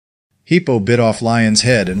Hippo bit off lion's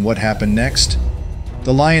head, and what happened next?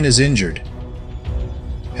 The lion is injured.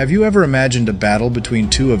 Have you ever imagined a battle between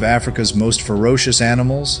two of Africa's most ferocious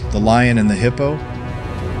animals, the lion and the hippo?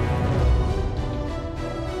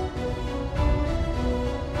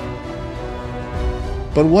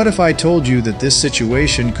 But what if I told you that this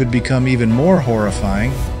situation could become even more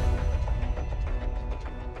horrifying?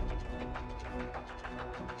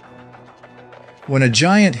 When a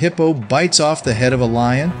giant hippo bites off the head of a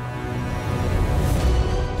lion?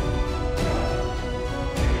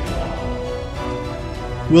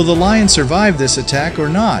 Will the lion survive this attack or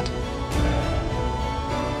not?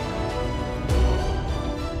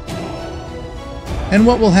 And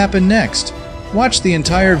what will happen next? Watch the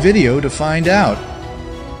entire video to find out.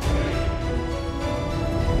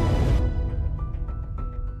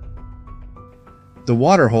 The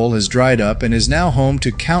waterhole has dried up and is now home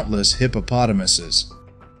to countless hippopotamuses.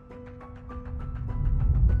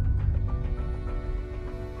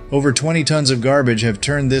 Over 20 tons of garbage have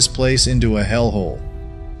turned this place into a hellhole.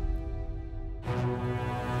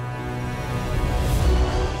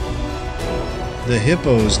 The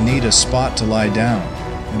hippos need a spot to lie down.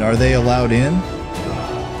 And are they allowed in?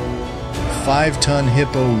 5-ton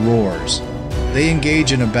hippo roars. They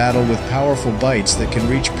engage in a battle with powerful bites that can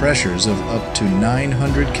reach pressures of up to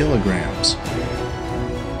 900 kilograms.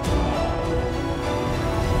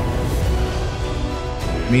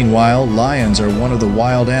 Meanwhile, lions are one of the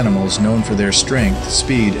wild animals known for their strength,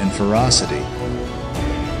 speed, and ferocity.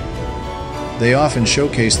 They often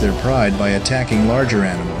showcase their pride by attacking larger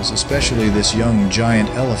animals, especially this young giant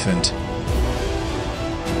elephant.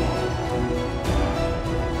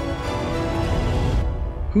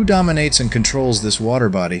 Who dominates and controls this water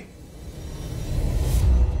body?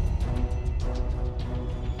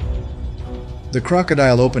 The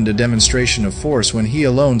crocodile opened a demonstration of force when he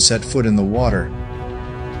alone set foot in the water,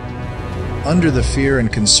 under the fear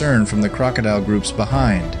and concern from the crocodile groups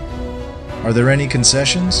behind. Are there any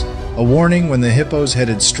concessions? A warning when the hippos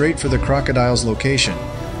headed straight for the crocodile's location.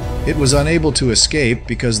 It was unable to escape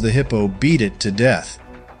because the hippo beat it to death.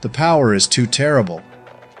 The power is too terrible.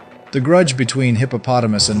 The grudge between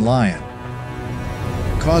hippopotamus and lion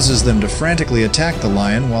causes them to frantically attack the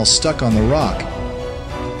lion while stuck on the rock.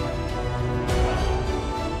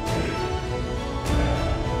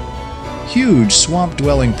 Huge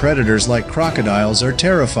swamp-dwelling predators like crocodiles are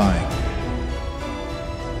terrifying.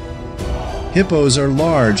 Hippos are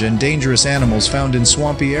large and dangerous animals found in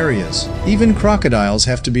swampy areas. Even crocodiles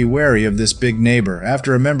have to be wary of this big neighbor.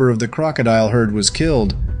 After a member of the crocodile herd was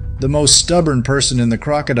killed, the most stubborn person in the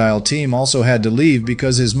crocodile team also had to leave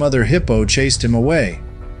because his mother hippo chased him away.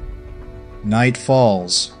 Night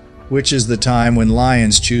falls, which is the time when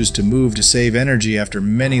lions choose to move to save energy after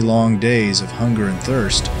many long days of hunger and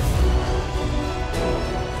thirst.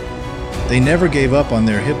 They never gave up on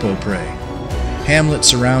their hippo prey. Hamlet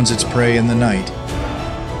surrounds its prey in the night.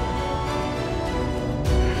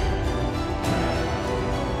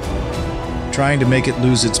 Trying to make it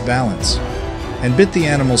lose its balance, and bit the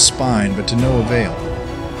animal's spine, but to no avail.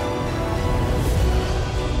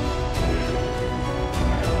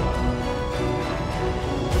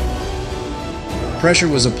 Pressure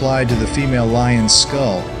was applied to the female lion's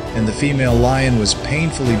skull, and the female lion was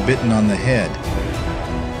painfully bitten on the head.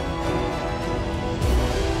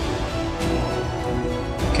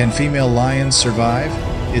 Can female lions survive?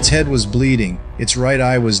 Its head was bleeding, its right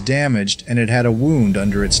eye was damaged, and it had a wound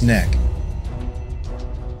under its neck.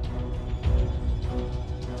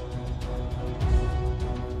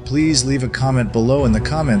 Please leave a comment below in the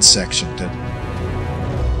comments section.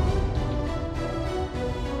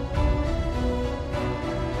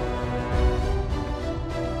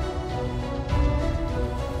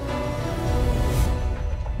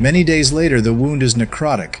 Many days later, the wound is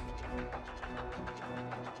necrotic.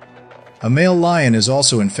 A male lion is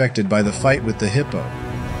also infected by the fight with the hippo.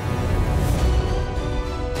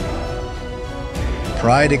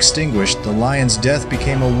 Pride extinguished, the lion's death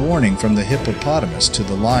became a warning from the hippopotamus to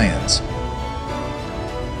the lions.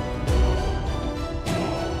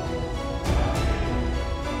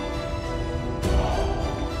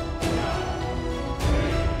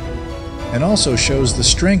 And also shows the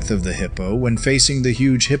strength of the hippo when facing the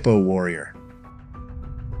huge hippo warrior.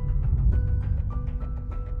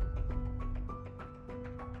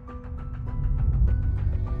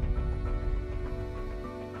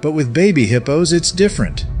 But with baby hippos, it's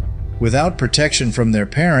different. Without protection from their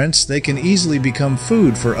parents, they can easily become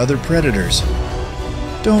food for other predators.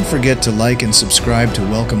 Don't forget to like and subscribe to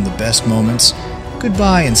welcome the best moments.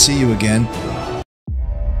 Goodbye and see you again.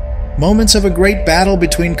 Moments of a great battle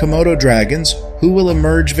between Komodo dragons. Who will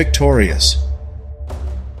emerge victorious?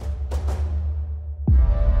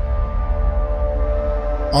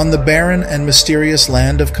 on the barren and mysterious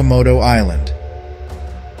land of Komodo Island.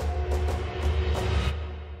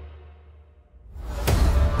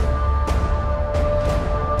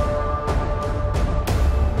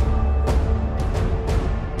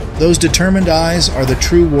 Those determined eyes are the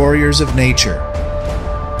true warriors of nature.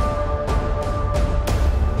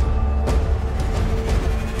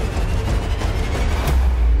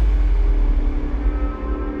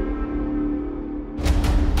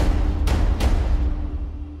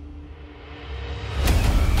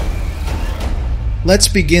 Let's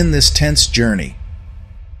begin this tense journey.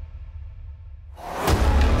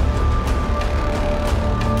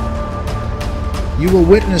 You will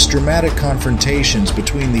witness dramatic confrontations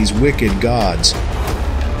between these wicked gods.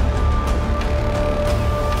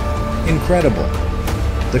 Incredible.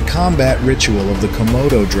 The combat ritual of the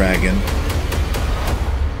Komodo dragon.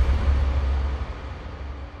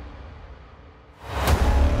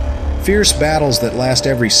 Fierce battles that last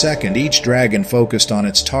every second, each dragon focused on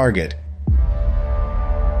its target.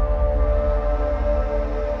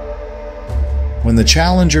 When the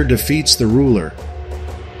challenger defeats the ruler,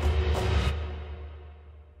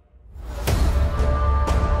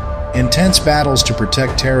 intense battles to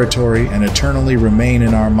protect territory and eternally remain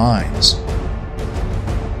in our minds.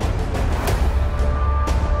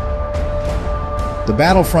 The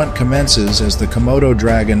battlefront commences as the Komodo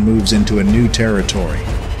dragon moves into a new territory.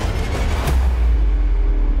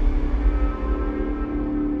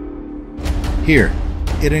 Here,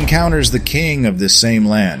 it encounters the king of this same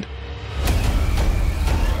land.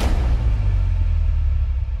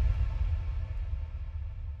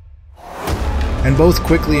 And both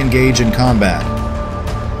quickly engage in combat.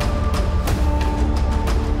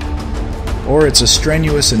 Or it's a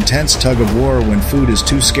strenuous, intense tug of war when food is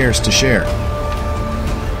too scarce to share.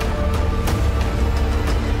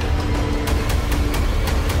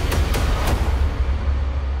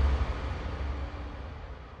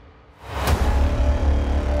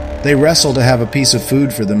 They wrestle to have a piece of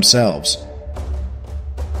food for themselves.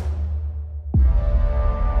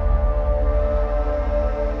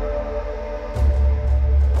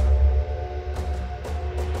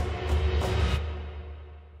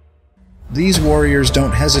 These warriors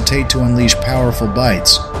don't hesitate to unleash powerful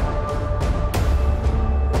bites.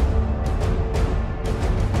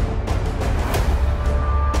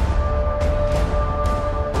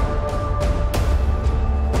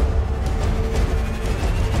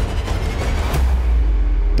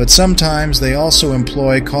 But sometimes they also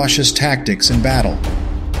employ cautious tactics in battle.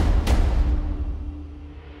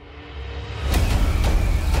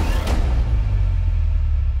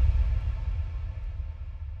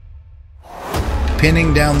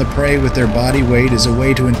 Pinning down the prey with their body weight is a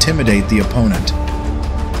way to intimidate the opponent.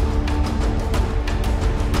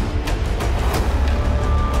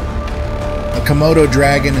 A Komodo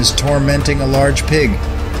dragon is tormenting a large pig.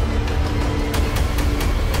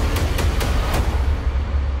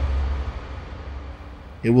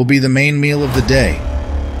 It will be the main meal of the day.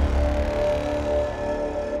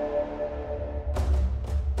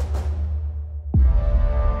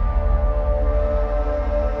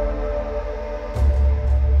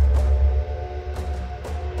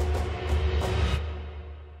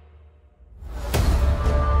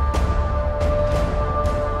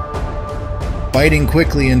 Biting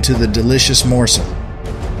quickly into the delicious morsel.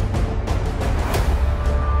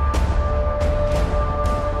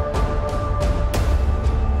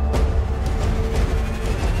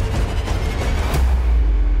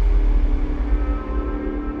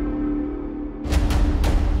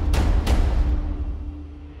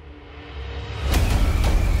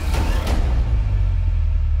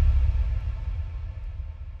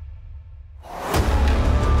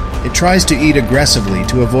 It tries to eat aggressively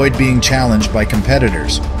to avoid being challenged by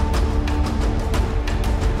competitors.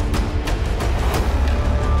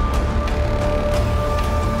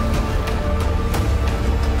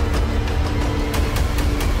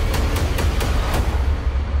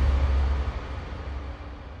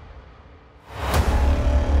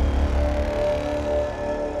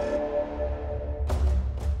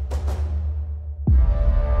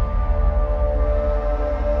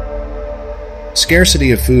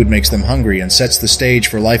 Scarcity of food makes them hungry and sets the stage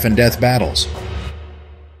for life and death battles.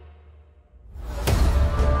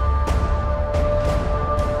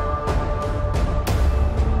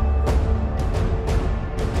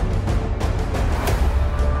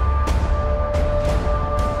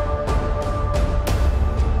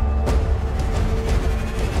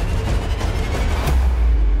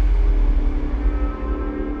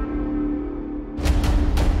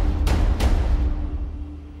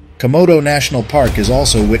 Komodo National Park is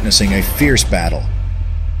also witnessing a fierce battle.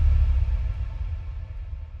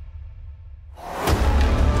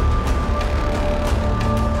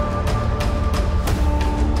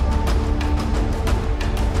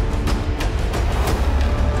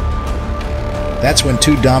 That's when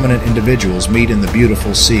two dominant individuals meet in the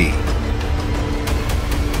beautiful sea.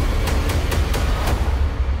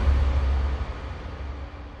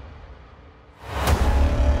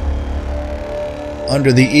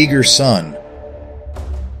 Under the eager sun.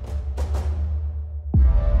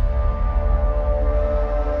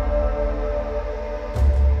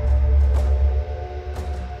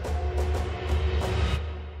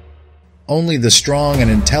 Only the strong and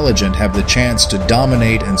intelligent have the chance to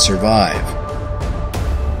dominate and survive.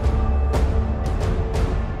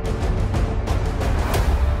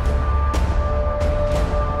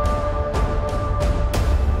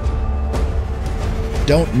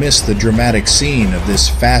 Don't miss the dramatic scene of this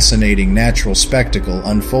fascinating natural spectacle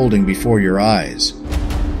unfolding before your eyes.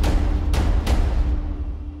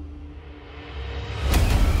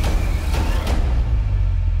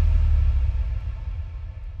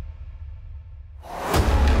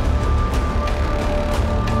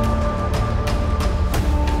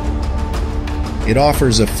 It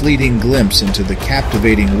offers a fleeting glimpse into the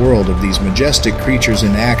captivating world of these majestic creatures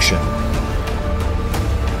in action.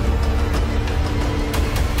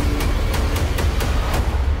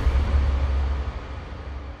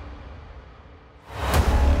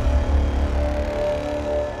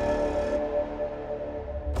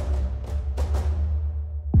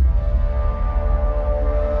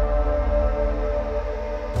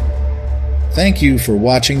 Thank you for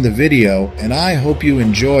watching the video, and I hope you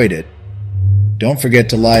enjoyed it. Don't forget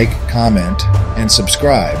to like, comment, and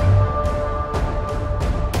subscribe.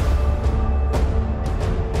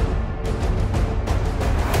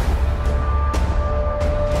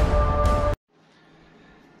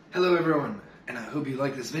 Hello everyone, and I hope you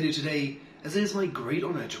like this video today, as it is my great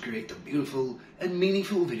honor to create a beautiful and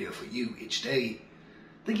meaningful video for you each day.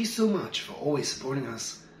 Thank you so much for always supporting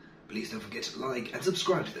us. Please don't forget to like and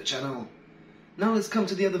subscribe to the channel. Now let's come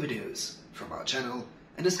to the other videos from our channel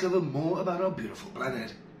and discover more about our beautiful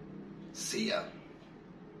planet. See ya.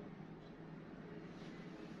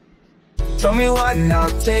 Tell me why now,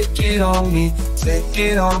 take it on me, take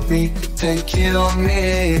it on me, take it on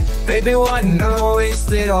me. Baby, why not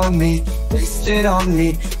waste it on me, waste it on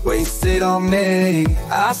me, waste it on me.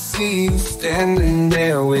 I see you standing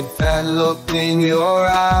there with that look in your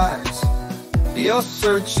eyes. You're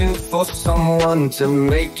searching for someone to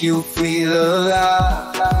make you feel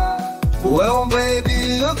alive. Well,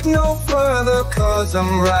 baby, look no further, 'cause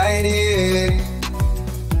I'm right here.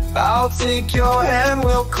 I'll take your hand,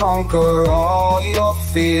 we'll conquer all your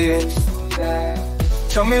fears.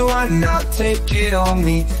 Tell me why not, take it on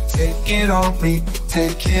me, take it on me,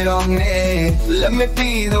 take it on me. Let me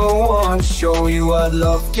be the one, show you what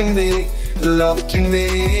love can be, love can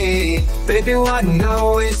be. Baby, why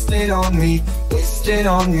not waste it on me, waste it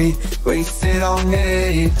on me, waste it on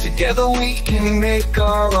me. Together we can make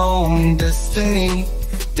our own destiny,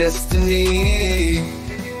 destiny.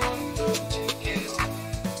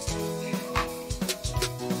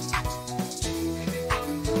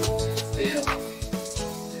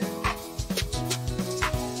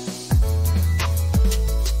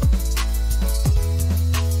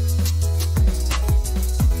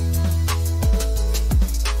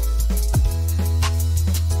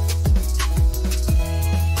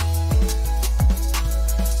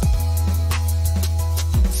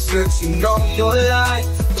 Searching all your life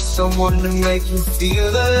for someone to make you feel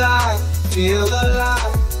alive, feel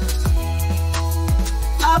alive.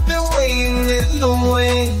 I've been waiting in the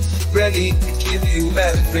wings, ready to give you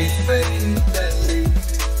everything.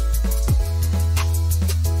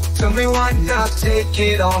 Tell me why not, take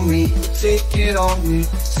it on me, take it on me,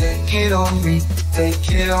 take it on me,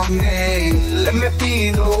 take it on me. Let me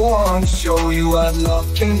be the one, show you what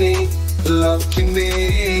love can be, love can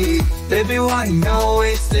be. Baby, why not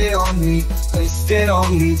waste it on me, waste it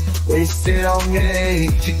on me, waste it on me.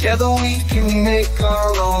 Together we can make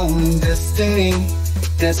our own destiny,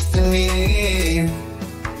 destiny.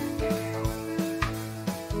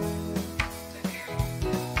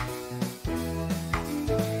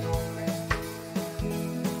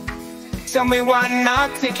 Tell me why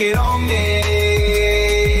not, take it on me.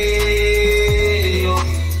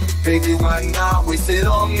 Baby, why not waste it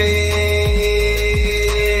on me?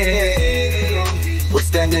 We're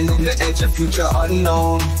standing on the edge of future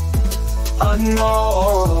unknown,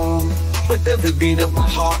 unknown. With every beat of my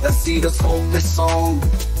heart, I see this hopeless song,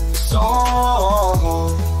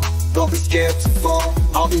 song. Don't be scared to fall,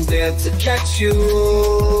 I'll be there to catch you,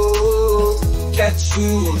 catch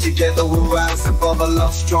you. Together we'll rise above a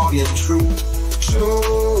love strong and true,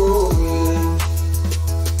 true.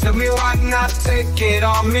 Tell me why not, take it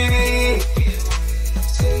on me,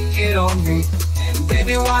 take it on me. And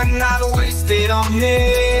baby, why not waste it on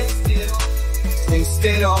me, waste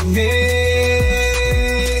it on me.